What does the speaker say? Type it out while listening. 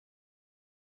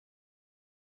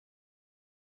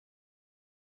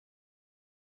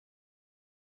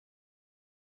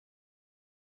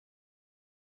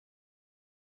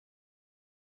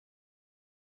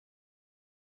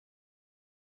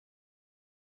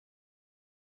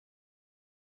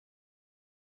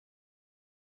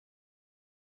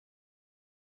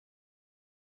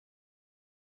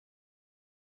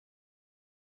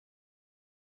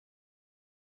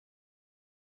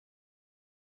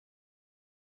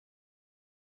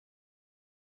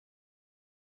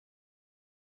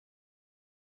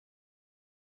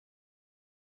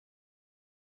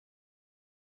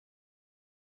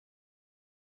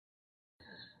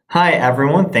Hi,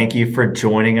 everyone. Thank you for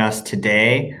joining us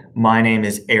today. My name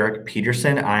is Eric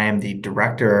Peterson. I am the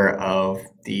director of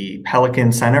the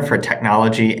Pelican Center for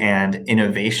Technology and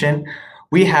Innovation.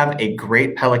 We have a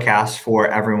great Pelicast for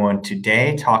everyone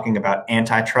today, talking about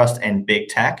antitrust and big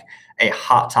tech, a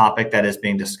hot topic that is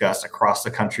being discussed across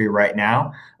the country right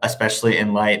now, especially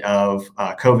in light of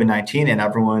COVID-19 and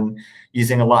everyone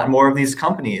using a lot more of these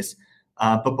companies.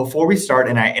 But before we start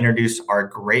and I introduce our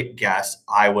great guest,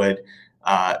 I would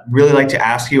really like to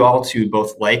ask you all to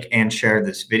both like and share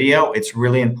this video. It's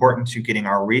really important to getting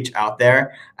our reach out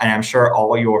there. And I'm sure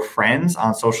all your friends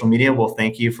on social media will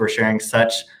thank you for sharing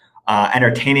such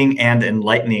entertaining and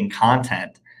enlightening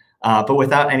content. But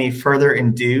without any further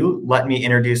ado, let me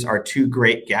introduce our two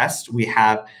great guests. We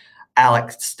have Alec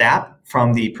Stapp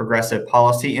from the Progressive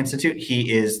Policy Institute.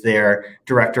 He is their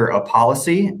Director of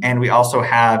Policy. And we also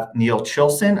have Neil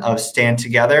Chilson of Stand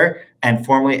Together and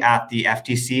formerly at the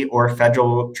FTC or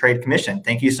Federal Trade Commission.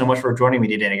 Thank you so much for joining me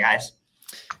today, guys.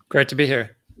 Great to be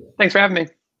here. Thanks for having me.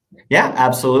 Yeah,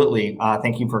 absolutely.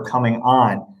 Thank you for coming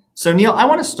on. So Neil, I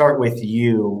want to start with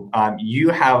you. You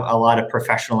have a lot of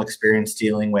professional experience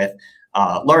dealing with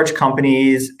large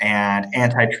companies and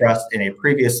antitrust in a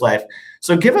previous life.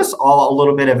 So give us all a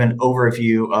little bit of an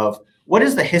overview of what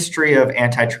is the history of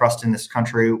antitrust in this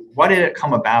country? Why did it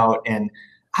come about? And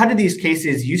how did these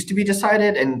cases used to be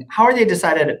decided? And how are they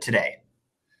decided today?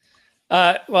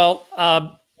 Thanks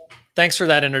for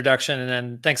that introduction. And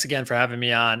then thanks again for having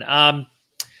me on.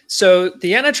 So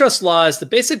the antitrust laws, the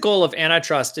basic goal of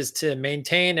antitrust is to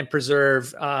maintain and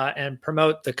preserve and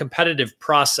promote the competitive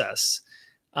process.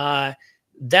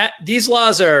 These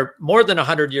laws are more than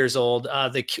 100 years old.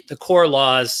 The core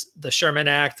laws, the Sherman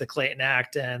Act, the Clayton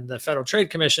Act, and the Federal Trade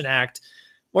Commission Act,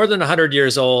 more than 100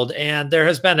 years old. And there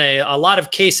has been a lot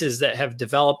of cases that have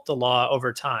developed the law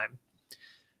over time.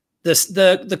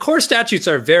 The core statutes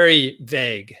are very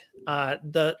vague.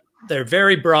 They're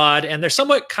very broad and they're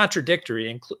somewhat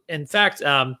contradictory. In fact,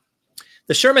 the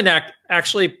Sherman Act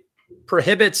actually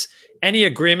prohibits any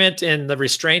agreement in the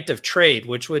restraint of trade,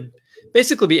 which would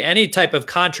basically be any type of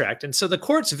contract. And so the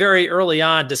courts very early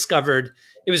on discovered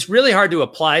it was really hard to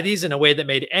apply these in a way that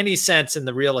made any sense in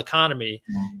the real economy.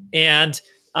 And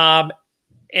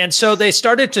so they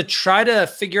started to try to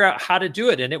figure out how to do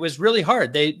it. And it was really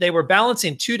hard. They were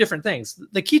balancing two different things.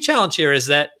 The key challenge here is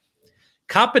that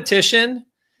competition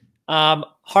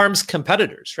harms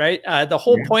competitors, right? The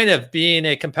whole point of being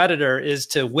a competitor is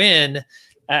to win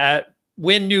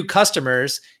new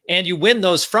customers, and you win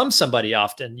those from somebody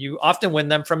often. You often win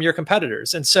them from your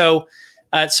competitors. And so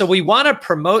we want to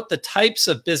promote the types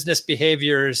of business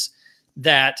behaviors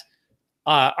that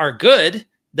are good,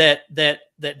 that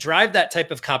drive that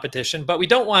type of competition, but we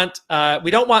don't want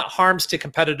harms to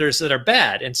competitors that are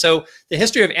bad. And so the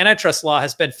history of antitrust law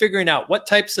has been figuring out what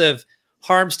types of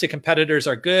harms to competitors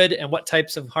are good and what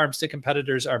types of harms to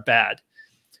competitors are bad.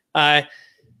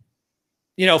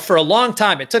 For a long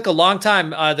time, it took a long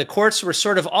time. The courts were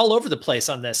sort of all over the place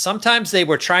on this. Sometimes they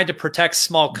were trying to protect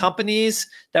small companies.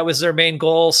 That was their main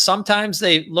goal. Sometimes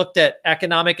they looked at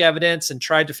economic evidence and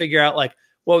tried to figure out like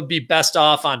what would be best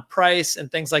off on price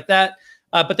and things like that.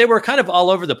 But they were kind of all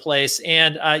over the place.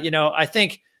 And, I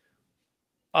think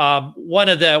one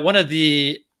of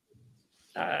the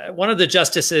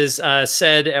justices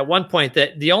said at one point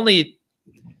that the only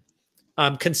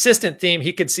consistent theme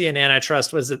he could see in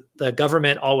antitrust was that the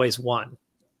government always won.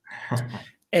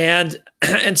 And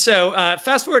so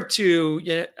fast forward to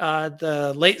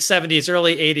the late 70s,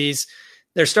 early 80s,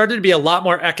 there started to be a lot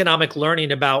more economic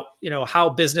learning about how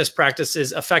business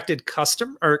practices affected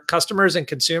customers and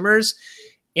consumers.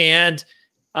 And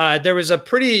there was a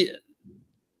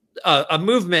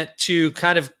movement to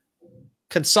kind of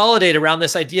consolidate around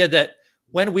this idea that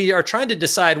when we are trying to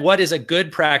decide what is a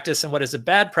good practice and what is a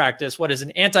bad practice, what is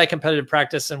an anti-competitive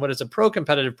practice and what is a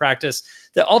pro-competitive practice,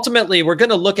 that ultimately we're going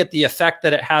to look at the effect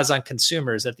that it has on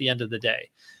consumers at the end of the day.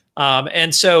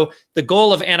 And so the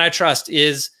goal of antitrust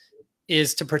is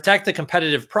to protect the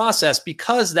competitive process,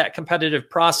 because that competitive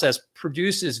process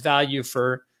produces value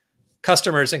for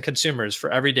customers and consumers,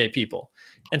 for everyday people.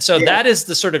 And so that is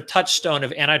the sort of touchstone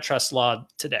of antitrust law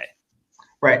today.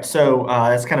 Right. So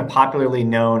it's kind of popularly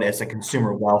known as a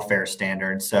consumer welfare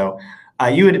standard. So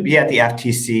you would be at the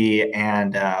FTC,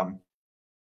 and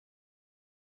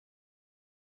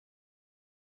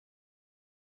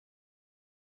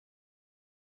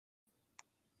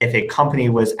if a company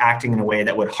was acting in a way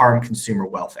that would harm consumer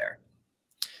welfare.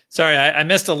 Sorry, I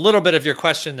missed a little bit of your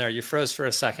question there. You froze for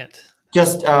a second.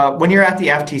 Just when you're at the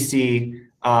FTC,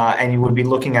 and you would be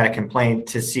looking at a complaint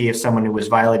to see if someone who was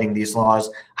violating these laws,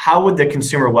 how would the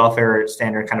consumer welfare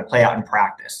standard kind of play out in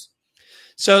practice?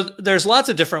 So there's lots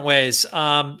of different ways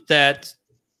that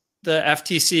the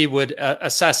FTC would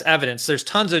assess evidence. There's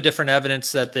tons of different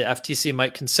evidence that the FTC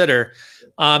might consider.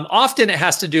 Often it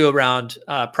has to do around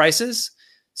prices.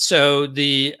 So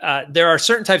there are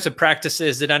certain types of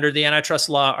practices that under the antitrust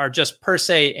law are just per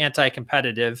se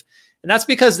anti-competitive. And that's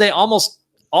because they almost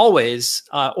always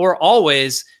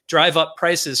drive up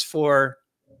prices for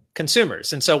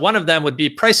consumers. And so one of them would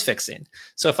be price fixing.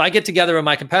 So if I get together with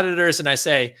my competitors and I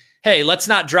say, hey, let's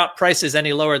not drop prices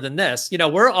any lower than this,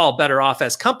 we're all better off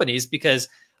as companies because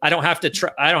I don't have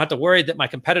to worry that my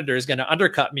competitor is going to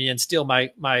undercut me and steal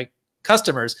my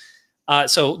customers.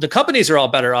 So the companies are all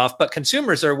better off, but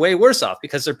consumers are way worse off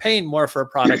because they're paying more for a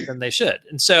product than they should.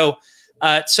 And so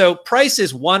price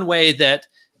is one way that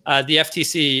the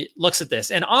FTC looks at this.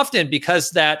 And often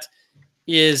because that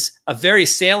is a very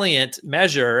salient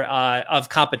measure of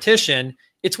competition,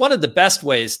 it's one of the best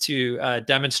ways to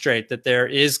demonstrate that there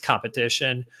is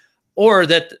competition or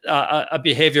that a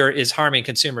behavior is harming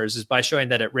consumers is by showing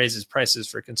that it raises prices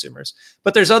for consumers.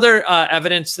 But there's other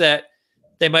evidence that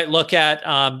they might look at.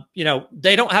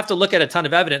 They don't have to look at a ton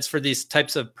of evidence for these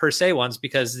types of per se ones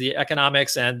because the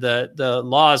economics and the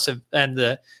laws and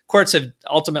the courts have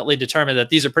ultimately determined that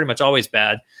these are pretty much always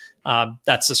bad.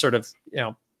 That's the sort of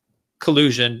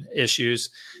collusion issues.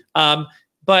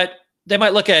 But they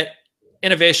might look at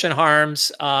innovation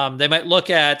harms. They might look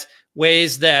at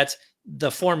ways that the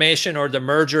formation or the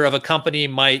merger of a company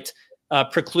might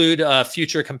preclude a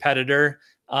future competitor.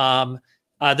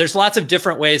 There's lots of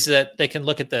different ways that they can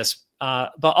look at this.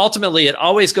 But ultimately, it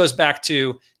always goes back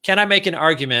to, can I make an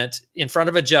argument in front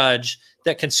of a judge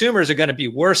that consumers are going to be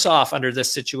worse off under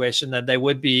this situation than they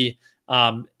would be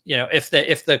if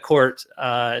the court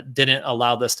didn't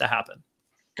allow this to happen?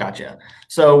 Gotcha.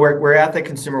 So we're at the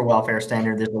consumer welfare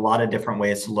standard. There's a lot of different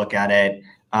ways to look at it.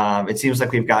 It seems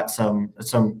like we've got some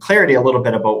clarity a little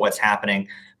bit about what's happening,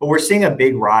 but we're seeing a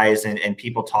big rise in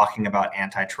people talking about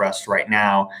antitrust right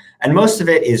now. And most of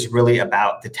it is really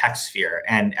about the tech sphere.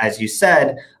 And as you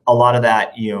said, a lot of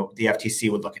that, the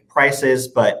FTC would look at prices,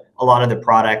 but a lot of the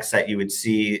products that you would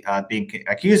see being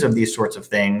accused of these sorts of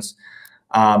things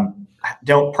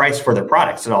don't price for their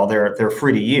products at all. They're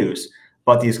free to use,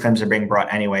 but these claims are being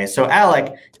brought anyway. So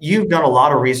Alec, you've done a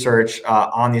lot of research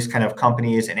on these kind of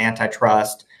companies and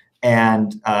antitrust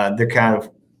and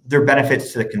their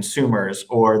benefits to the consumers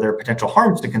or their potential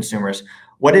harms to consumers.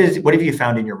 What have you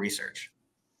found in your research?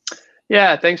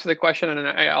 Yeah, thanks for the question. And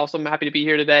I also am happy to be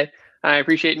here today. I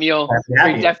appreciate Neil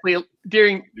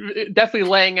definitely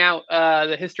laying out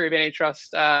the history of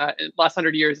antitrust in the last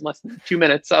 100 years in less than 2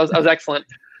 minutes. So that was excellent.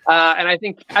 And I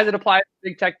think as it applies to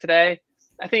big tech today,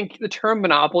 I think the term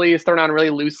monopoly is thrown around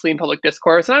really loosely in public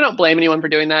discourse. And I don't blame anyone for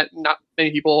doing that. Not many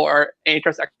people are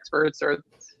antitrust experts, or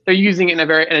they're using it in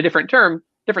a different term,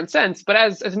 different sense. But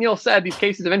as Neil said, these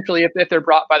cases eventually, if they're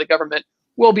brought by the government,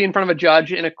 will be in front of a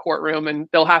judge in a courtroom, and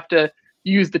they'll have to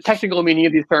use the technical meaning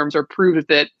of these terms or prove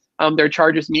that their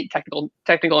charges meet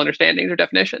technical understandings or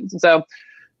definitions. And so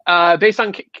based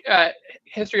on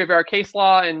history of our case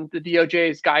law and the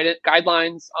DOJ's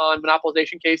guidelines on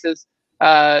monopolization cases,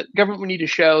 government would need to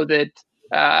show that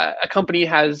a company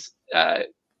has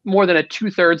more than a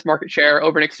 2/3 market share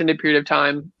over an extended period of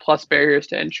time, plus barriers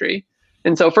to entry.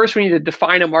 And so first we need to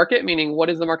define a market, meaning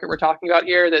what is the market we're talking about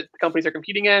here that the companies are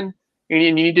competing in?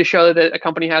 You need to show that a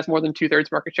company has more than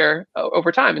 2/3 market share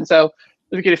over time. And so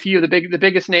look at a few of the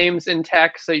biggest names in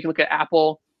tech. So you can look at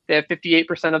Apple. They have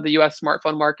 58% of the US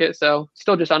smartphone market, so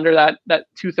still just under that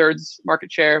 2/3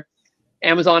 market share.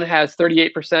 Amazon has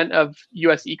 38% of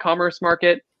US e-commerce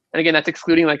market. And again, that's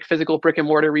excluding like physical brick and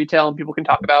mortar retail. And people can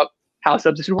talk about how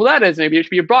substitutable that is. Maybe it should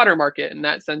be a broader market. In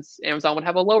that sense, Amazon would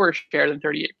have a lower share than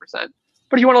 38%.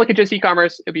 But if you want to look at just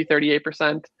e-commerce, it'd be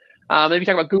 38%. If you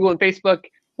talk about Google and Facebook,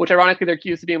 which ironically they're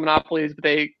accused of being monopolies, but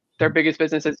their biggest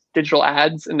business is digital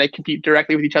ads, and they compete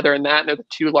directly with each other in that. And they're the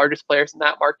two largest players in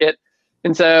that market.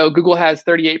 And so Google has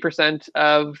 29%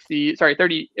 of the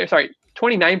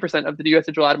US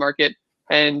digital ad market,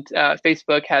 and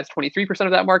Facebook has 23%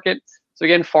 of that market. So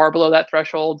again, far below that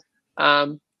threshold.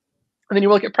 And then you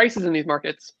look at prices in these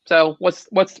markets. So what's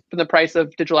been the price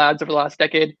of digital ads over the last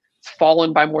decade? It's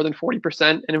fallen by more than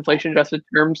 40% in inflation-adjusted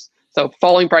terms. So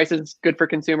falling prices, good for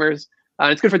consumers.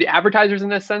 It's good for the advertisers in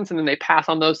this sense, and then they pass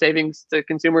on those savings to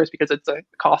consumers because it's a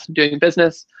cost of doing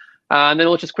business. And then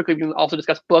let's just quickly also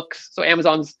discuss books. So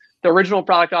Amazon's the original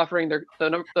product offering,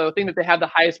 the thing that they have the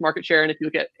highest market share. And if you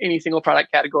look at any single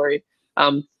product category,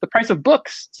 the price of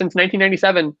books since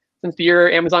 1997, since the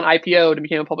year Amazon IPO'd and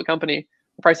became a public company,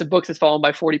 the price of books has fallen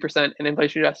by 40% in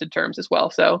inflation-adjusted terms as well.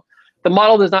 So the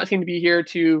model does not seem to be here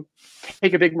to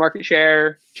take a big market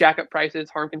share, jack up prices,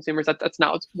 harm consumers. That's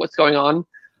not what's going on.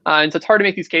 And so it's hard to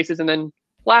make these cases. And then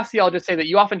lastly, I'll just say that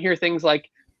you often hear things like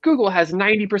Google has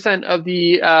 90% of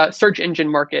the search engine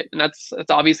market. And that's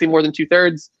obviously more than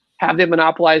 2/3. Have they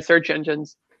monopolized search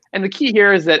engines? And the key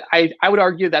here is that I would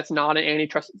argue that's not an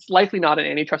antitrust. It's likely not an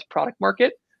antitrust product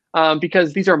market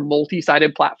because these are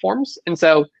multi-sided platforms. And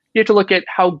so you have to look at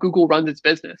how Google runs its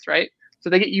business, right? So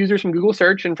they get users from Google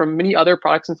Search and from many other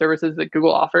products and services that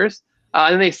Google offers,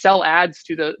 and they sell ads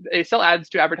to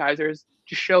advertisers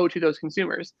to show to those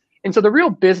consumers. And so the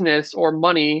real business or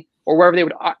money or wherever they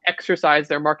would exercise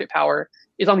their market power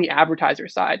is on the advertiser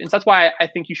side. And so that's why I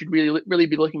think you should really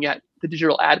be looking at the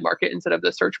digital ad market instead of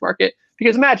the search market.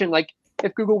 Because imagine like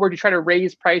if Google were to try to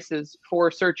raise prices for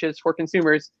searches for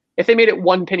consumers, if they made it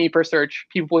 1 penny per search,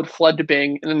 people would flood to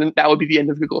Bing, and then that would be the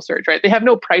end of Google search, right? They have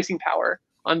no pricing power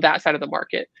on that side of the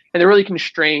market, and they're really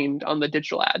constrained on the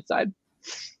digital ad side.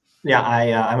 Yeah,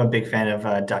 I'm a big fan of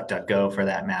DuckDuckGo for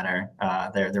that matter.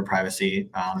 Their privacy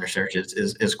on their searches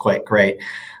is quite great.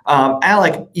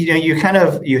 Alec, you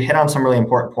hit on some really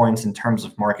important points in terms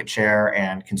of market share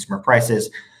and consumer prices,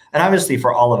 and obviously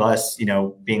for all of us,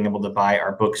 being able to buy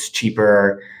our books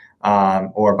cheaper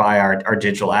or buy our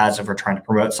digital ads if we're trying to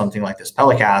promote something like this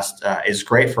Pelicast is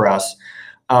great for us.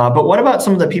 But what about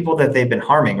some of the people that they've been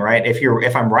harming, right?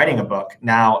 If I'm writing a book,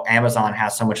 now Amazon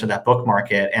has so much of that book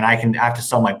market and I have to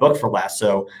sell my book for less.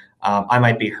 So I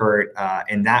might be hurt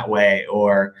in that way.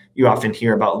 Or you often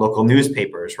hear about local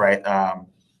newspapers, right?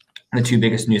 The two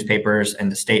biggest newspapers in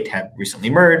the state have recently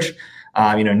merged.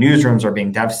 Newsrooms are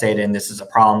being devastated, and this is a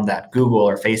problem that Google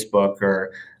or Facebook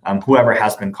or whoever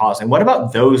has been causing. What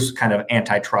about those kind of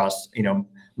antitrust,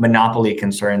 monopoly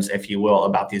concerns, if you will,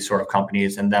 about these sort of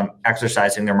companies and them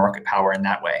exercising their market power in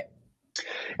that way?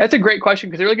 That's a great question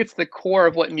because it really gets to the core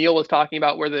of what Neil was talking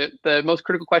about, where the most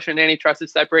critical question in antitrust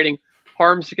is separating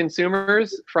harms to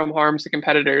consumers from harms to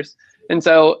competitors. And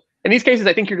so in these cases,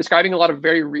 I think you're describing a lot of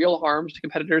very real harms to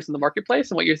competitors in the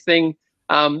marketplace. And what you're saying,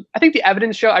 I think the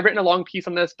evidence I've written a long piece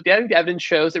on this, but I think the evidence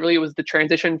shows that really it was the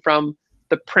transition from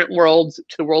the print world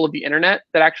to the world of the internet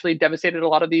that actually devastated a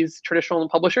lot of these traditional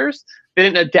publishers. They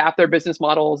didn't adapt their business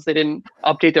models. They didn't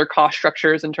update their cost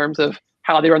structures in terms of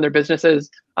how they run their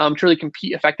businesses to really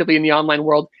compete effectively in the online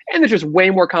world. And there's just way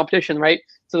more competition, right?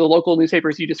 So the local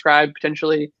newspapers you described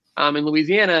potentially in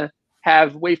Louisiana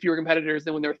have way fewer competitors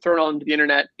than when they're thrown onto the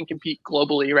internet and compete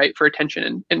globally, right, for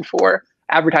attention and for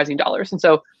advertising dollars. And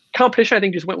so competition, I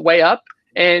think, just went way up.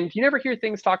 And you never hear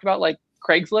things talked about like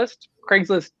Craigslist.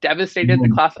 Craigslist devastated the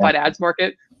classified ads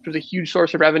market, which was a huge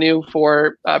source of revenue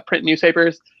for print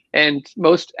newspapers. And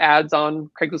most ads on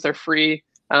Craigslist are free.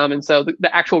 And so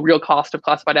the actual real cost of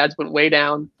classified ads went way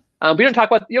down. You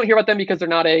don't hear about them because they're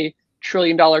not a $1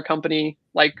 trillion company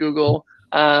like Google.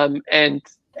 But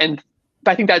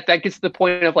I think that gets to the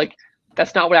point of like,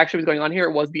 that's not what actually was going on here.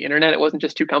 It was the internet. It wasn't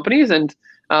just two companies. And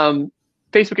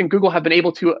Facebook and Google have been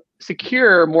able to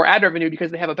secure more ad revenue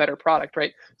because they have a better product,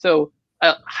 right? So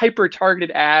a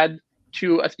hyper-targeted ad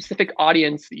to a specific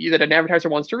audience that an advertiser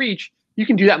wants to reach, you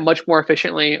can do that much more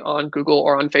efficiently on Google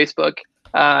or on Facebook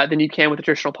than you can with a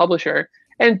traditional publisher.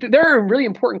 And there are really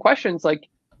important questions like,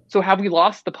 so have we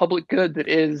lost the public good that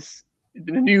is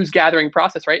the news gathering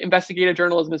process, right? Investigative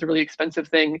journalism is a really expensive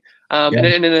thing. And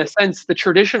in a sense, the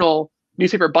traditional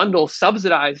newspaper bundle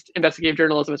subsidized investigative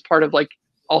journalism as part of like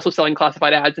also selling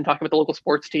classified ads and talking about the local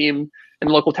sports team and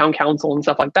the local town council and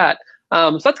stuff like that.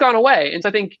 So that's gone away. And so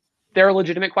I think there are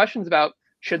legitimate questions about,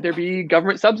 should there be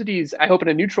government subsidies, I hope in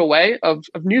a neutral way, of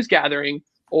news gathering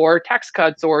or tax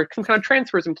cuts or some kind of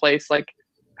transfers in place? Like,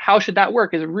 how should that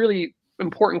work is a really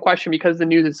important question because the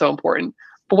news is so important.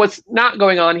 But what's not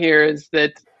going on here is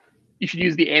that you should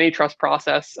use the antitrust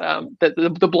process,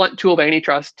 the blunt tool of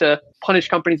antitrust to punish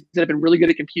companies that have been really good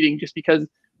at competing just because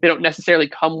they don't necessarily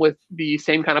come with the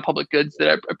same kind of public goods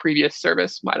that a previous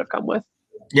service might have come with.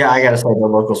 Yeah, I got to say the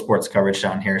local sports coverage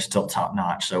down here is still top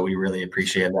notch. So we really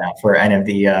appreciate that for any of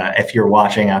the, if you're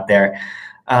watching out there.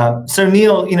 So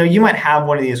Neil, you might have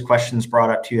one of these questions brought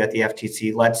up to you at the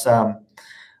FTC. Let's,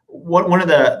 one of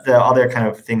the other kind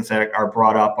of things that are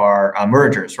brought up are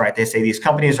mergers, right? They say these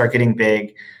companies are getting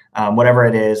big, whatever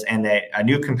it is, and a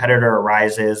new competitor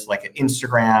arises like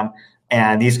Instagram,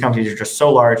 and these companies are just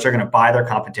so large, they're going to buy their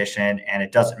competition and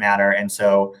it doesn't matter. And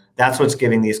so that's what's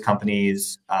giving these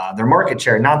companies their market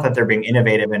share. Not that they're being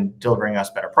innovative and delivering us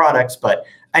better products, but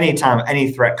anytime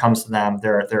any threat comes to them,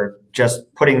 they're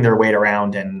just putting their weight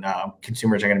around, and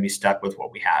consumers are going to be stuck with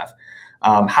what we have.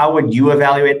 How would you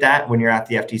evaluate that when you're at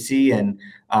the FTC, and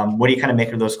what do you kind of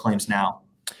make of those claims now?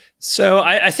 So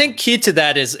I think key to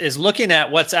that is looking at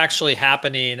what's actually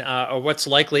happening or what's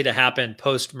likely to happen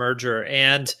post-merger.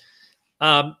 And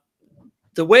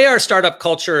the way our startup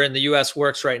culture in the U.S.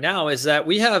 works right now is that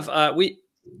we have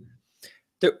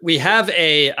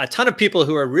a ton of people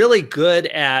who are really good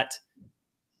at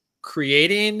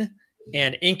creating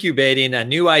and incubating a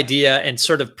new idea and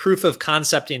sort of proof of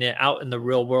concepting it out in the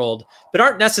real world, but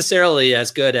aren't necessarily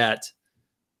as good at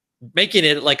making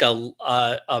it like a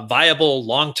viable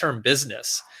long-term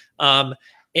business.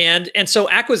 And so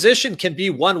acquisition can be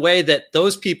one way that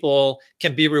those people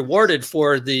can be rewarded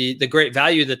for the great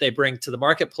value that they bring to the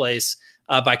marketplace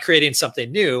by creating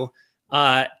something new,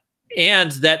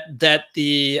 and that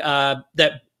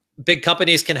big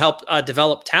companies can help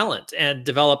develop talent and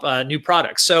develop new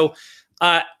products. So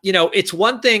it's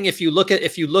one thing if you looked at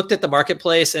the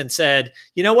marketplace and said,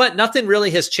 you know what, nothing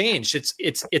really has changed.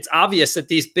 It's obvious that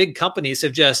these big companies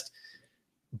have just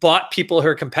bought people who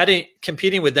are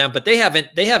competing with them, but they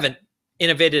haven't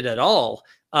innovated at all.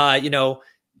 But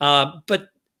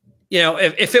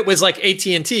if it was like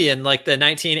AT&T in like the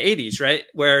 1980s, right,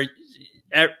 where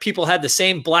people had the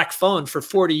same black phone for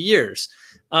 40 years.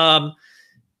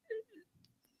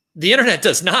 The internet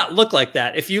does not look like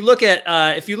that. If you look at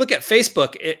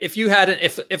Facebook,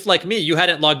 if like me, you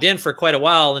hadn't logged in for quite a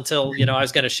while until I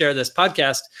was going to share this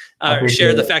podcast,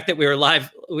 share the fact that we were live.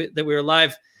 The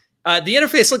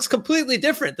interface looks completely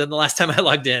different than the last time I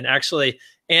logged in, actually.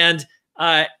 And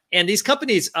these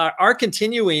companies are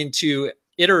continuing to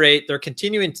iterate. They're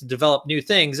continuing to develop new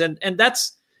things, and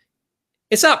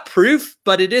it's not proof,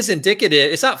 but it is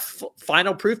indicative. It's not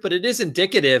final proof, but it is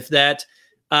indicative that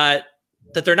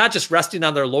they're not just resting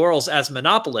on their laurels as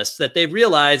monopolists, that they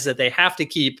realize that they have to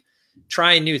keep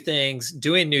trying new things,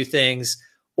 doing new things,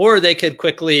 or they could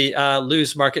quickly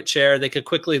lose market share. They could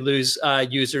quickly lose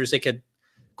users. They could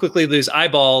quickly lose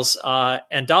eyeballs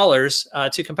and dollars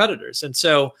to competitors. And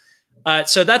so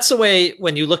that's the way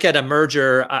when you look at a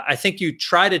merger, I think you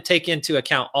try to take into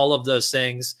account all of those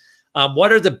things.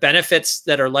 What are the benefits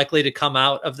that are likely to come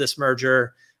out of this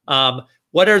merger?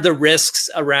 What are the risks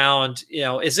around,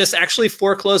 is this actually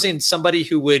foreclosing somebody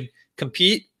who would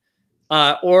compete?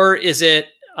 Or is it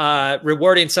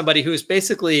rewarding somebody who is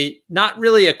basically not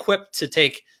really equipped to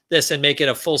take this and make it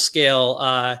a full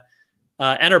scale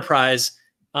enterprise?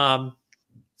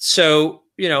 So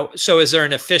is there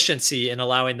an efficiency in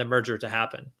allowing the merger to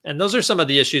happen? And those are some of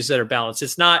the issues that are balanced.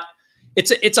 It's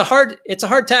a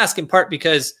hard task in part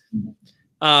because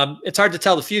it's hard to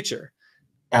tell the future.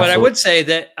 Absolutely.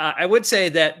 But I would say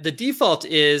that the default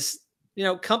is,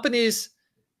 companies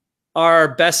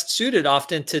are best suited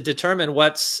often to determine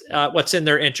what's in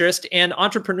their interest, and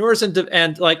entrepreneurs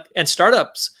and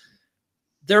startups,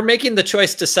 they're making the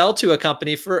choice to sell to a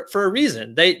company for a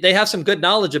reason. They have some good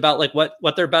knowledge about like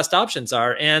what their best options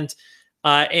are, and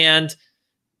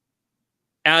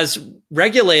as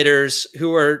regulators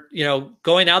who are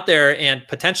going out there and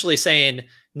potentially saying,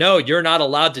 no, you're not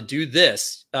allowed to do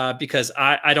this because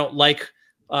I don't like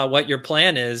what your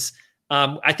plan is.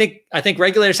 I think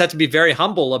regulators have to be very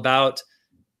humble about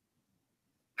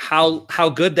how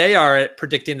good they are at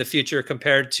predicting the future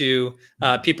compared to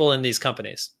people in these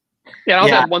companies. Yeah,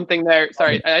 I'll add one thing there.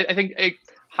 Sorry, I think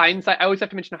hindsight. I always have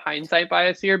to mention hindsight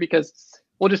bias here because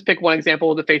we'll just pick one example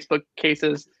of the Facebook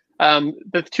cases.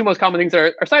 The two most common things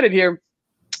that are cited here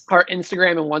are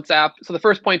Instagram and WhatsApp. So the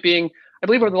first point being, I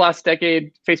believe over the last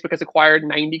decade, Facebook has acquired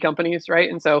 90 companies, right?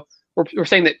 And so we're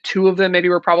saying that 2 of them maybe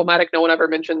were problematic. No one ever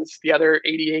mentions the other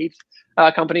 88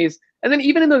 companies. And then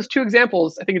even in those 2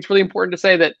 examples, I think it's really important to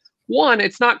say that, one,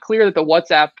 it's not clear that the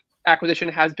WhatsApp acquisition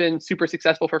has been super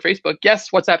successful for Facebook. Yes,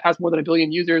 WhatsApp has more than 1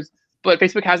 billion users, but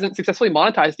Facebook hasn't successfully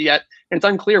monetized it yet. And it's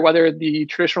unclear whether the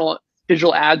traditional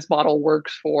digital ads model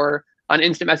works for an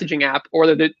instant messaging app, or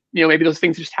that maybe those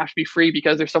things just have to be free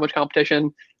because there's so much competition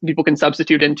and people can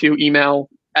substitute into email,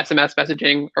 SMS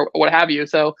messaging, or what have you.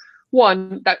 So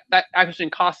one, that acquisition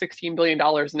cost $16 billion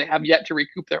and they have yet to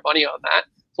recoup their money on that.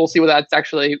 So we'll see whether that's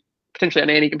actually potentially an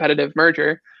anti-competitive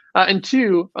merger. And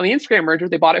 2, on the Instagram merger,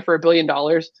 they bought it for $1 billion.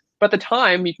 But at the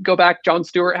time, you can go back, Jon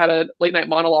Stewart had a late night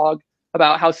monologue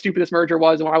about how stupid this merger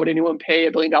was and why would anyone pay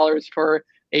 $1 billion for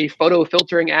a photo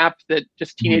filtering app that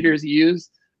just teenagers use.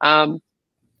 I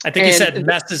think he said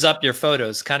messes up your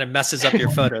photos, kind of messes up your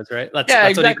photos, right? That's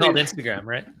exactly what he called Instagram,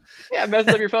 right? Yeah,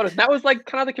 messes up your photos. That was like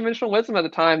kind of the conventional wisdom at the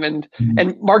time. And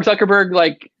Mark Zuckerberg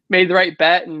like made the right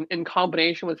bet, and in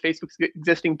combination with Facebook's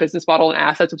existing business model and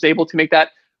assets, was able to make that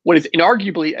what is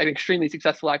inarguably an extremely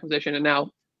successful acquisition. And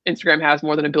now Instagram has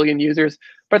more than 1 billion users.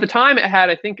 But at the time it had,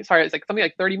 it's like something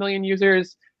like 30 million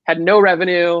users, had no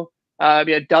revenue,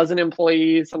 be a dozen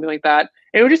employees, something like that.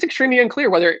 And it was just extremely unclear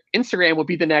whether Instagram would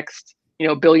be the next,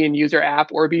 billion user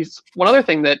app or be one other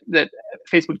thing that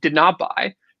Facebook did not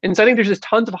buy. And so I think there's just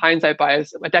tons of hindsight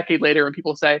bias a decade later when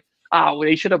people say, well,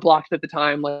 they should have blocked it at the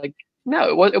time. Like,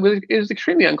 no, it was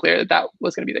extremely unclear that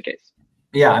was going to be the case.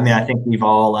 Yeah, I mean, I think we've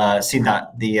all seen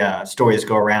that the stories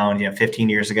go around. 15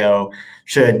 years ago,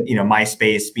 should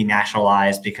MySpace be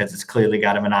nationalized because it's clearly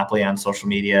got a monopoly on social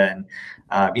media, and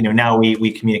now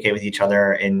we communicate with each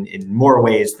other in more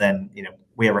ways than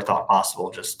we ever thought possible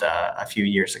just a few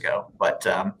years ago. But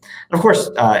of course,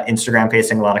 Instagram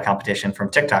facing a lot of competition from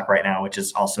TikTok right now, which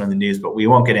is also in the news, but we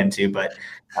won't get into. But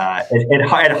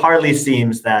it hardly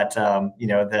seems that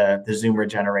the Zoomer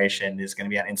generation is going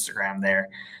to be on Instagram. They're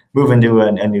moving to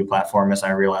a new platform as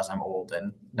I realize I'm old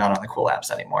and not on the cool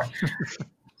apps anymore.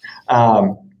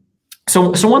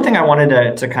 So one thing I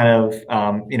wanted to kind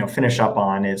of finish up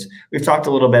on is we've talked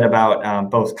a little bit about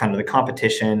both kind of the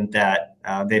competition that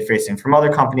they're facing from other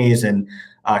companies and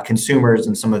consumers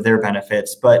and some of their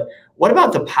benefits. But what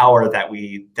about the power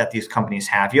that these companies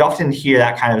have? You often hear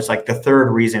that kind of as like the third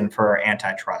reason for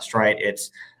antitrust, right?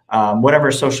 It's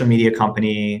whatever social media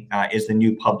company is the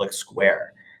new public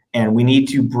square. And we need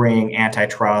to bring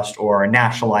antitrust or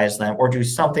nationalize them or do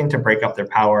something to break up their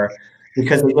power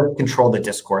because they just control the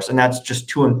discourse. And that's just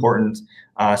too important,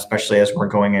 especially as we're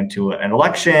going into an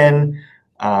election.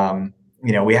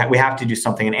 We have to do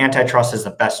something, and antitrust is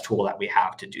the best tool that we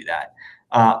have to do that.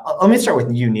 Let me start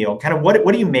with you, Neil. Kind of what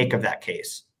do you make of that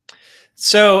case?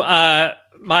 So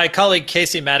my colleague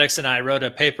Casey Maddox and I wrote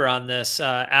a paper on this,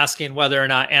 asking whether or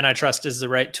not antitrust is the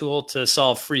right tool to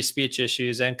solve free speech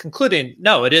issues, and concluding,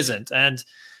 no, it isn't. And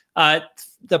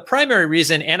the primary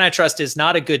reason antitrust is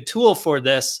not a good tool for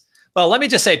this, well, let me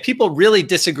just say, people really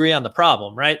disagree on the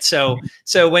problem, right? So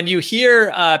when you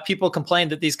hear people complain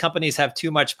that these companies have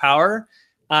too much power,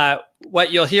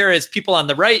 what you'll hear is people on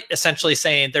the right essentially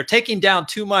saying they're taking down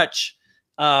too much,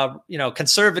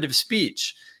 conservative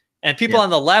speech. And people on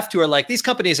the left who are like, these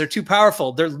companies are too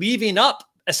powerful. They're leaving up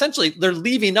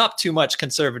too much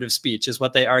conservative speech is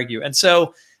what they argue. And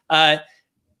so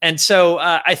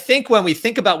I think when we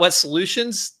think about what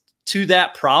solutions to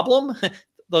that problem,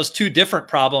 those two different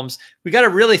problems, we got to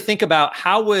really think about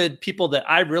how would people that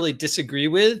I really disagree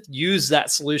with use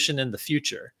that solution in the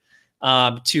future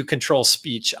to control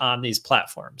speech on these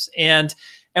platforms. And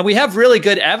we have really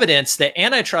good evidence that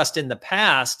antitrust in the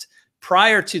past,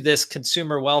 prior to this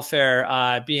consumer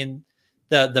welfare being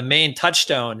the main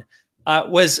touchstone,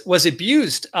 was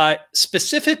abused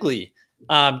specifically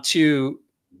to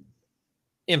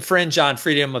infringe on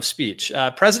freedom of speech.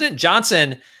 President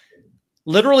Johnson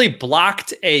literally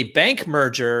blocked a bank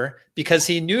merger because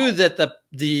he knew that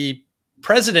the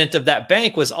president of that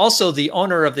bank was also the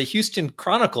owner of the Houston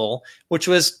Chronicle, which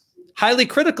was highly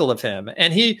critical of him.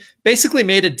 And he basically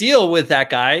made a deal with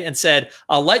that guy and said,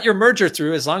 I'll let your merger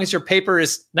through as long as your paper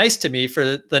is nice to me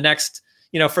for the next,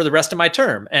 for the rest of my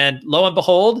term. And lo and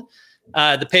behold,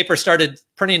 the paper started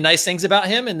printing nice things about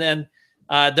him. And then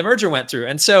the merger went through.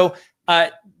 And so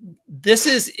this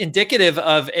is indicative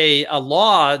of a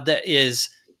law that is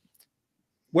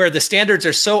where the standards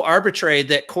are so arbitrary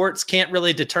that courts can't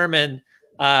really determine,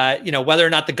 whether or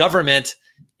not the government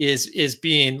is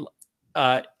being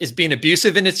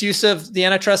abusive in its use of the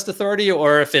antitrust authority,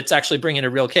 or if it's actually bringing a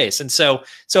real case. And so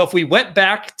if we went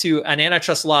back to an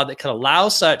antitrust law that could allow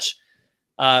such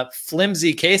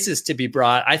flimsy cases to be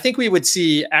brought, I think we would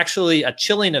see actually a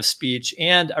chilling of speech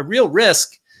and a real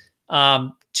risk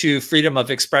to freedom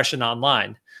of expression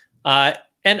online.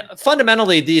 And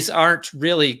fundamentally, these aren't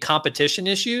really competition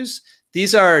issues.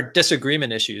 These are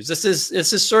disagreement issues. This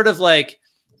is sort of like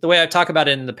the way I talk about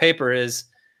it in the paper is,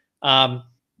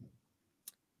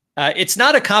 it's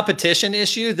not a competition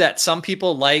issue that some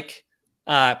people like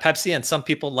Pepsi and some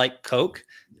people like Coke.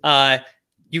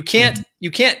 You can't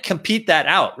compete that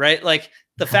out, right? Like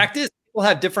the fact is people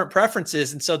have different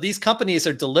preferences. And so these companies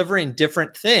are delivering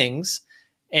different things.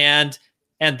 And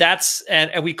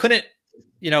we couldn't,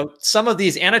 some of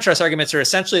these antitrust arguments are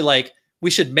essentially like,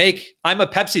 I'm a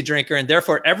Pepsi drinker and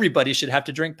therefore everybody should have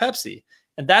to drink Pepsi.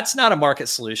 And that's not a market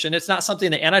solution. It's not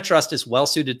something that antitrust is well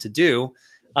suited to do.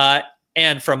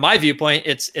 And from my viewpoint,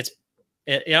 it's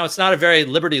not a very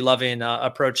liberty-loving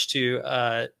approach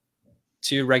to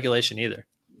regulation either.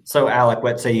 So, Alec,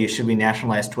 what say you? Should we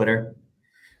nationalize Twitter?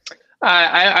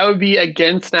 I would be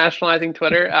against nationalizing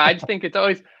Twitter. I just think it's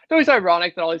always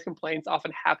ironic that all these complaints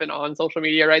often happen on social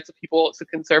media, right? So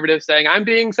conservatives saying, I'm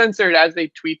being censored as they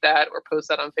tweet that or post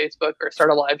that on Facebook or start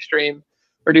a live stream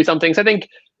or do something. So I think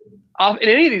in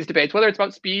any of these debates, whether it's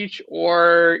about speech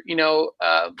or,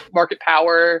 market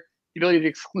power, the ability to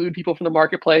exclude people from the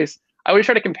marketplace, I always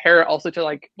try to compare it also to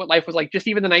like what life was like just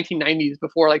even the 1990s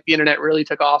before like the internet really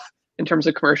took off in terms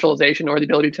of commercialization or the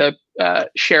ability to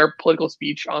share political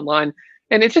speech online.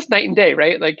 And it's just night and day,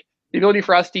 right? Like the ability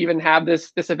for us to even have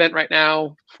this event right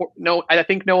now. I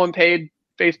think no one paid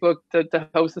Facebook to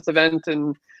host this event,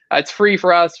 and it's free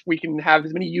for us. We can have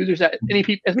as many users, as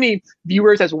many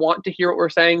viewers as want to hear what we're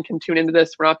saying can tune into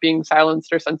this. We're not being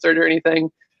silenced or censored or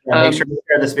anything. Yeah, make sure to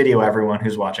share this video, everyone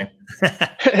who's watching.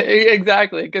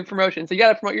 Exactly, good promotion. So you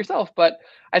got to promote yourself. But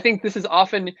I think this is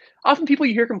often people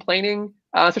you hear complaining,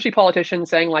 especially politicians,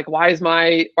 saying like, why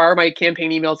are my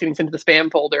campaign emails getting sent to the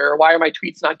spam folder, or why are my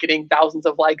tweets not getting thousands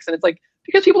of likes? And it's like,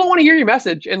 because people don't want to hear your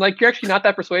message, and like you're actually not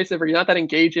that persuasive, or you're not that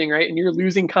engaging, right? And you're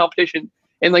losing competition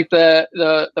in like the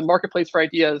marketplace for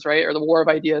ideas, right, or the war of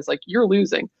ideas. Like you're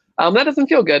losing. That doesn't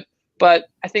feel good. But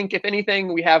I think if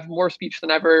anything, we have more speech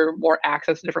than ever, more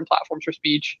access to different platforms for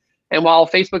speech. And while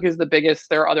Facebook is the biggest,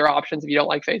 there are other options if you don't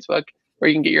like Facebook where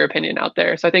you can get your opinion out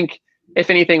there. So I think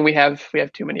if anything, we have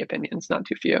too many opinions, not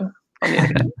too few on the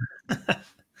internet.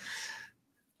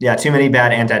 Yeah, too many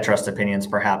bad antitrust opinions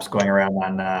perhaps going around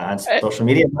on social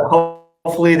media. But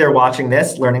hopefully they're watching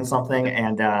this, learning something,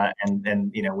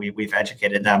 and you know, we've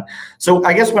educated them. So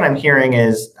I guess what I'm hearing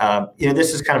is, you know,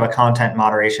 this is kind of a content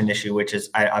moderation issue, which is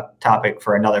a topic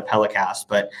for another Pelicast.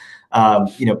 But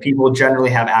you know, people generally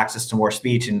have access to more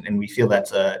speech, and we feel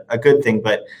that's a good thing.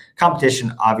 But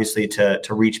competition, obviously, to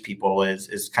reach people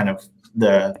is kind of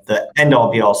the end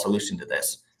all be all solution to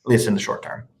this, at least in the short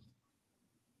term.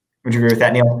 Would you agree with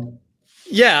that, Neil?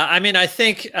 Yeah, I mean, I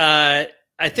think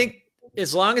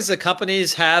as long as the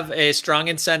companies have a strong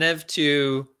incentive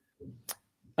to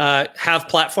have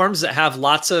platforms that have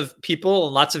lots of people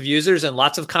and lots of users and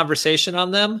lots of conversation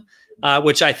on them,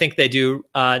 which I think they do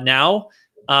now,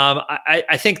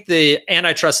 I think the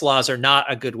antitrust laws are not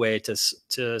a good way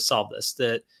to solve this.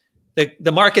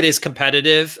 The market is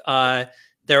competitive.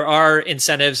 There are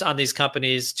incentives on these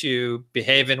companies to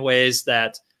behave in ways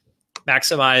that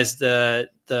maximize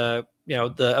the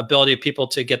ability of people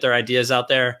to get their ideas out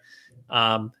there.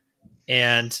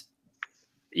 And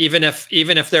even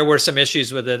if there were some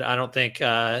issues with it, I don't think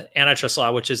antitrust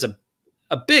law, which is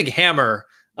a big hammer,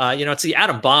 it's the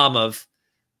atom bomb of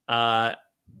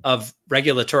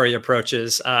regulatory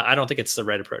approaches. I don't think it's the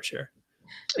right approach here.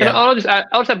 Yeah. And I'll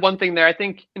just add one thing there. I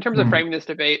think in terms of framing this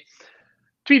debate,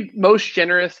 to be most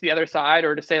generous to the other side,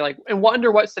 or to say like, and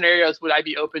under what scenarios would I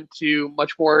be open to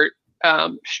much more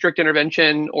strict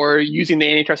intervention or using the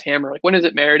antitrust hammer? Like, when is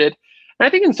it merited? And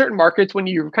I think in certain markets, when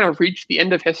you kind of reach the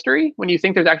end of history, when you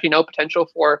think there's actually no potential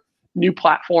for new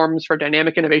platforms, for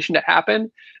dynamic innovation to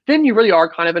happen, then you really are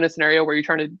kind of in a scenario where you're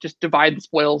trying to just divide the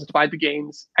spoils, divide the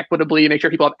gains equitably, make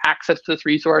sure people have access to this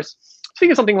resource.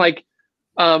 Speaking of something like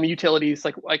utilities,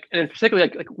 like and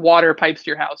particularly like water pipes to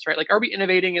your house, right? Like, are we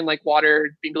innovating in like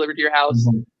water being delivered to your house?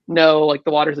 Mm-hmm. No, like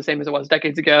the water is the same as it was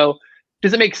decades ago.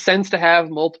 Does it make sense to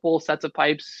have multiple sets of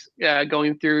pipes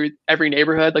going through every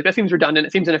neighborhood? Like, that seems redundant.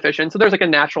 It seems inefficient. So there's like a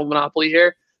natural monopoly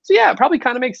here. So yeah, it probably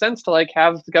kind of makes sense to like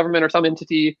have the government or some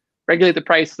entity regulate the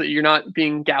price so that you're not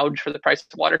being gouged for the price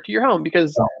of water to your home,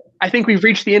 because I think we've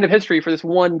reached the end of history for this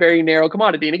one very narrow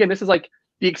commodity. And again, this is like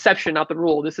the exception, not the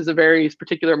rule. This is a very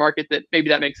particular market that maybe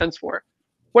that makes sense for.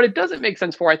 What it doesn't make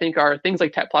sense for, I think, are things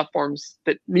like tech platforms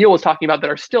that Neil was talking about that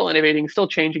are still innovating, still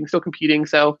changing, still competing.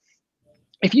 So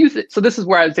so this is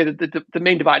where I would say that the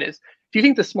main divide is, if you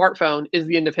think the smartphone is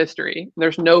the end of history, and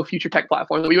there's no future tech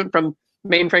platform, that we went from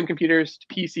mainframe computers to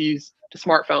PCs to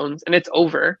smartphones, and it's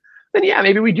over, then yeah,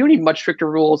 maybe we do need much stricter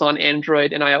rules on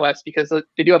Android and iOS, because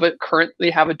they do currently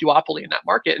have a duopoly in that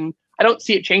market. And I don't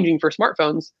see it changing for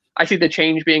smartphones. I see the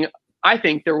change being, I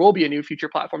think there will be a new future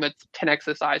platform that's 10x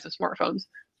the size of smartphones.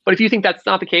 But if you think that's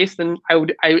not the case, then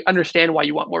I understand why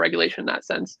you want more regulation in that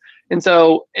sense. And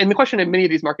so, and the question in many of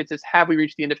these markets is, have we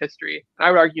reached the end of history? And I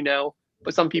would argue no,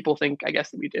 but some people think, I guess,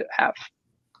 that we have.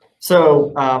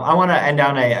 So I want to end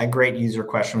on a great user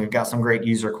question. We've got some great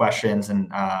user questions,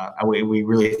 and we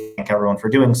really thank everyone for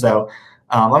doing so.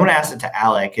 I'm going to ask it to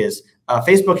Alec.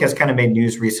 Facebook has kind of made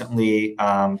news recently.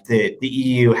 The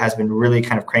EU has been really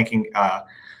kind of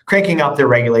cranking up their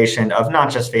regulation of not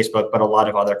just Facebook, but a lot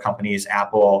of other companies.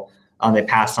 Apple, they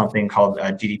passed something called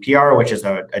GDPR, which is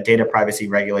a data privacy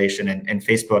regulation, and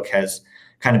Facebook has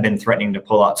kind of been threatening to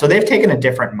pull out. So they've taken a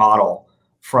different model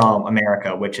from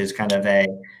America, which is kind of a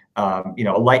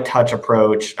light touch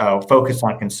approach, focused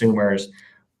on consumers.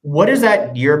 What does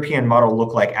that European model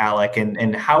look like, Alec,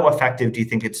 and how effective do you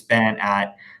think it's been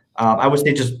at, I would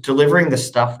say, just delivering the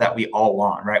stuff that we all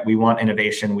want, right? We want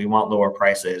innovation, we want lower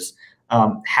prices.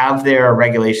 Have their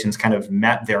regulations kind of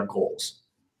met their goals?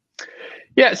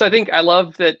 Yeah, so I think I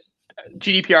love that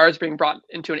GDPR is being brought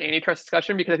into an antitrust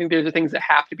discussion, because I think there's the things that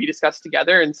have to be discussed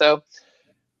together. And so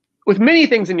with many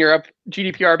things in Europe,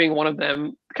 GDPR being one of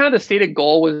them, kind of the stated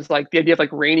goal was like the idea of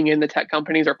like reining in the tech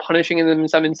companies or punishing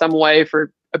them in some way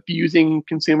for abusing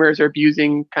consumers or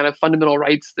abusing kind of fundamental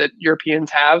rights that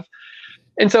Europeans have.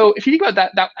 And so if you think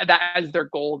about that as their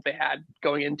goal they had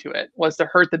going into it, was to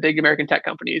hurt the big American tech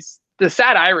companies. The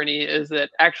sad irony is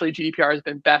that actually GDPR has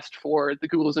been best for the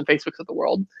Googles and Facebooks of the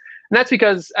world. And that's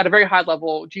because at a very high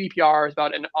level, GDPR is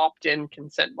about an opt-in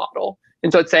consent model.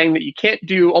 And so it's saying that you can't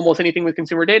do almost anything with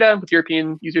consumer data, with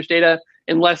European users' data,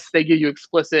 unless they give you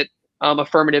explicit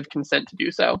affirmative consent to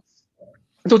do so.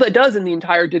 And so what that does in the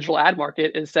entire digital ad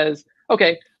market is says,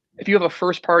 okay, if you have a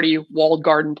first-party walled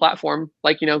garden platform,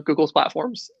 like Google's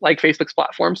platforms, like Facebook's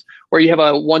platforms, where you have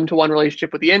a one-to-one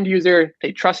relationship with the end user,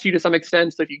 they trust you to some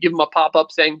extent. So if you give them a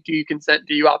pop-up saying, "Do you consent?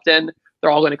 Do you opt in?"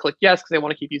 They're all going to click yes because they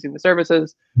want to keep using the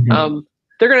services. Mm-hmm.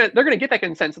 They're gonna get that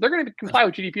consent, so they're going to comply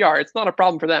with GDPR. It's not a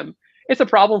problem for them. It's a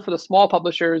problem for the small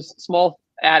publishers, small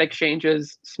ad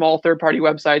exchanges, small third-party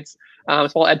websites,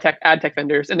 small ad tech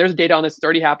vendors. And there's data on this that's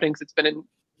already happening because it's been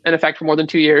in effect for more than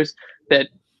 2 years, that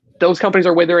those companies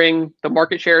are withering. The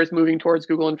market share is moving towards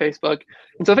Google and Facebook.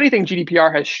 And so if anything,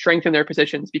 GDPR has strengthened their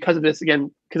positions because of this, again,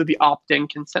 because of the opt-in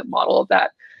consent model of that.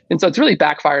 And so it's really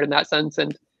backfired in that sense.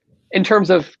 And in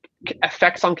terms of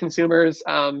effects on consumers,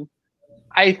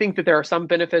 I think that there are some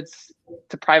benefits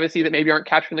to privacy that maybe aren't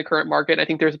captured in the current market. I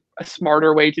think there's a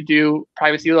smarter way to do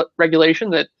privacy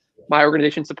regulation that my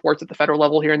organization supports at the federal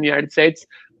level here in the United States.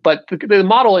 But the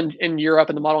model in Europe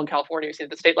and the model in California, you see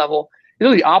at the state level, is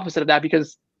really the opposite of that,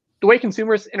 because the way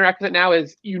consumers interact with it now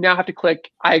is you now have to click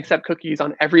 "I accept cookies"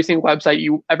 on every single website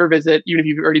you ever visit, even if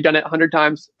you've already done it 100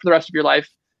 times for the rest of your life.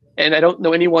 And I don't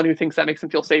know anyone who thinks that makes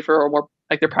them feel safer or more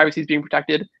like their privacy is being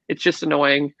protected. It's just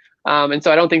annoying. And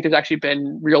so I don't think there's actually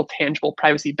been real tangible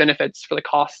privacy benefits for the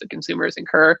costs that consumers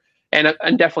incur, and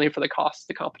definitely for the costs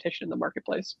to competition in the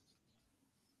marketplace.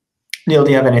 Neil, do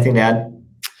you have anything to add?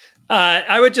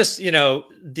 I would just,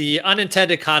 the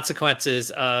unintended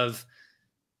consequences of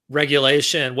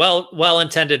regulation,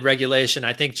 well-intended regulation.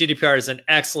 I think GDPR is an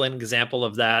excellent example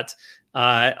of that,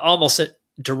 almost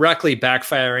directly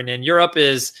backfiring. And Europe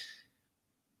is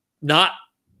not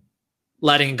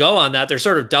letting go on that. They're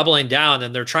sort of doubling down,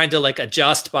 and they're trying to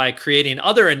adjust by creating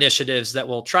other initiatives that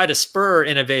will try to spur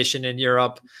innovation in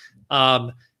Europe,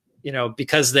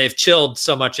 because they've chilled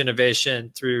so much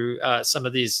innovation through some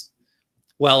of these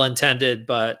well-intended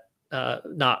but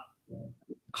not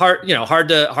hard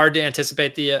to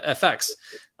anticipate the effects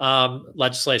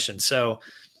legislation. So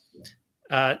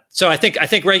I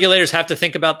think regulators have to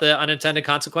think about the unintended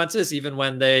consequences, even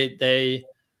when they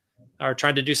are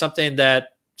trying to do something that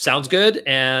sounds good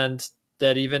and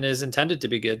that even is intended to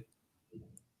be good.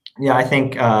 Yeah, I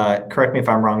think, correct me if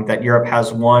I'm wrong, that Europe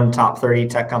has one top 30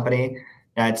 tech company.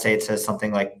 I'd say it says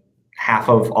something like half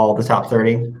of all the top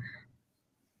 30.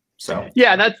 So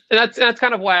yeah, that's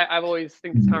kind of why I've always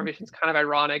think this conversation is kind of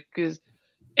ironic, because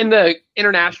in the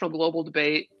international global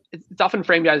debate, it's often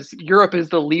framed as Europe is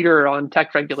the leader on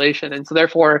tech regulation, and so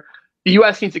therefore the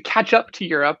U.S. needs to catch up to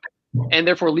Europe and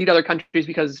therefore lead other countries,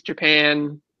 because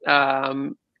Japan,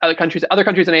 other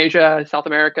countries in Asia, South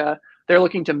America, they're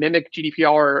looking to mimic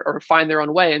GDPR or find their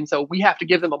own way, and so we have to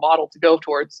give them a model to go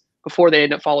towards before they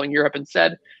end up following Europe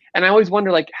instead. And I always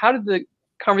wonder, how did the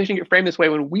conversation get framed this way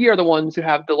when we are the ones who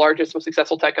have the largest, most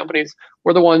successful tech companies?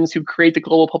 We're the ones who create the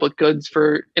global public goods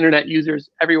for internet users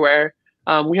everywhere.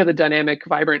 We have the dynamic,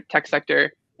 vibrant tech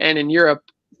sector, and in Europe,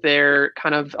 they're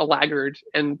kind of a laggard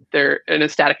and they're in a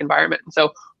static environment. And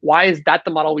so why is that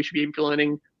the model we should be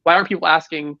implementing? Why aren't people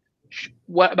asking,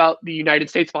 what about the United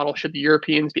States model should the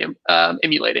Europeans be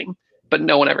emulating? But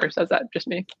no one ever says that, just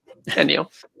me and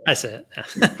Neil. I say it.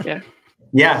 Yeah.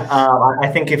 Yeah, I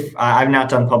think if I've not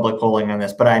done public polling on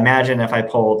this, but I imagine if I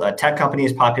polled a tech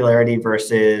company's popularity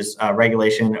versus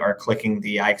regulation or clicking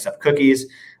the "I accept cookies,"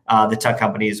 the tech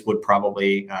companies would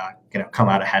probably come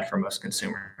out ahead for most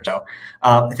consumers. So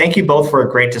thank you both for a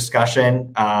great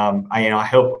discussion. I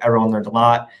hope everyone learned a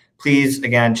lot. Please,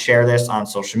 again, share this on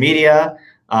social media.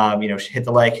 Hit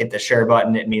the like, hit the share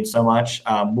button. It means so much.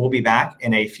 We'll be back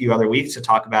in a few other weeks to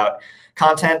talk about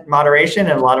content moderation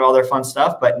and a lot of other fun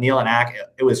stuff. But Neil and Alec,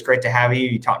 it was great to have you.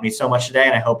 You taught me so much today,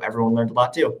 and I hope everyone learned a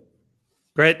lot too.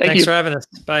 Great. Thanks for having us.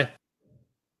 Bye.